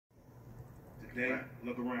They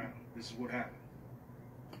look around. This is what happened.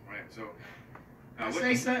 Right. So, Can I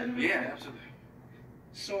say something? Yeah, absolutely.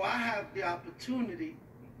 So I have the opportunity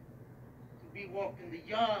to be walking the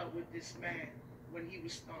yard with this man when he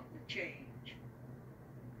was starting to change.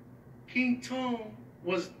 King Tone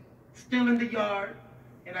was still in the yard,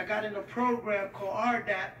 and I got in a program called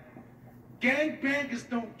RDAP. Gangbangers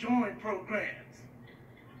don't join programs.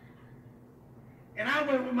 And I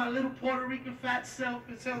went with my little Puerto Rican fat self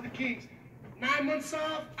and tell the Kings, 9 months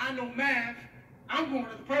off, I know math, I'm going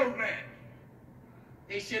to the program.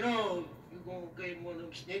 They said, oh, you going to get in one of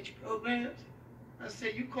them snitch programs? I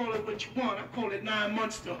said, you call it what you want. I call it 9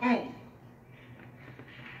 months to home.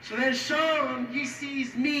 So then Sean, he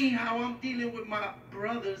sees me, how I'm dealing with my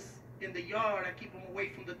brothers in the yard. I keep them away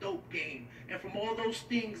from the dope game and from all those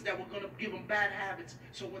things that were going to give them bad habits.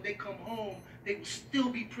 So when they come home, they will still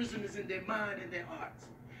be prisoners in their mind and their hearts.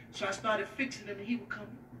 So I started fixing them, and he would come.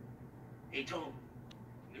 Hey, Tone,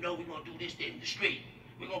 you know we're going to do this in the street.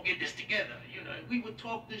 We're going to get this together. You know, we would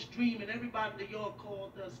talk this dream, and everybody in the yard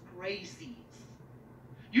called us crazies.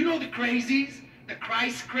 You know the crazies, the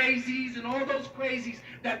Christ crazies, and all those crazies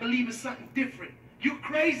that believe in something different. You're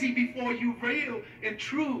crazy before you're real and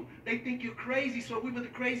true. They think you're crazy, so we were the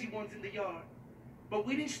crazy ones in the yard. But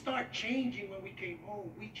we didn't start changing when we came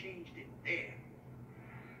home. We changed it there.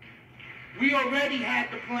 We already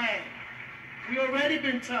had the plan. We already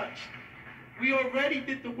been touched. We already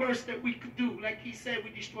did the worst that we could do. Like he said,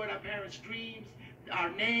 we destroyed our parents' dreams,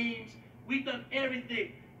 our names. We've done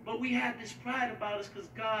everything. But we had this pride about us because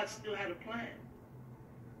God still had a plan.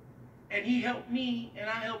 And he helped me, and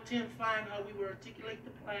I helped him find how we would articulate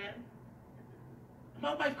the plan. And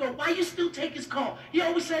my wife goes, why you still take his call? He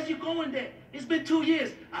always says you're going there. It's been 2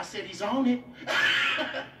 years. I said, he's on it.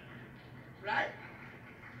 Right?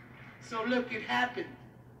 So look, it happened.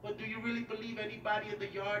 But do you really believe anybody in the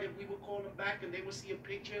yard, if we would call them back and they would see a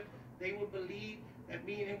picture, they would believe that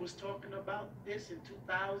me and him was talking about this in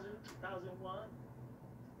 2000, 2001,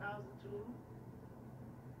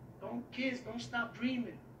 2002? Kids, don't stop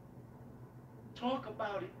dreaming. Talk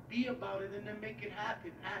about it, be about it, and then make it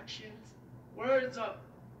happen. Actions, words up.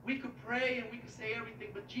 We could pray and we could say everything,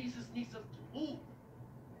 but Jesus needs us to move.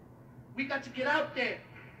 We got to get out there.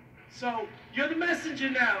 So you're the messenger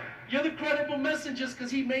now. You're the credible messengers because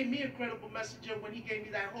he made me a credible messenger when he gave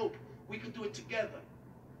me that hope. We could do it together.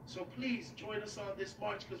 So please join us on this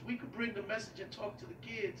march because we could bring the message and talk to the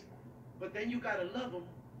kids, but then you got to love them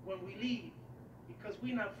when we leave because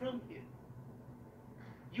we're not from here.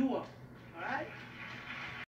 You are. All right?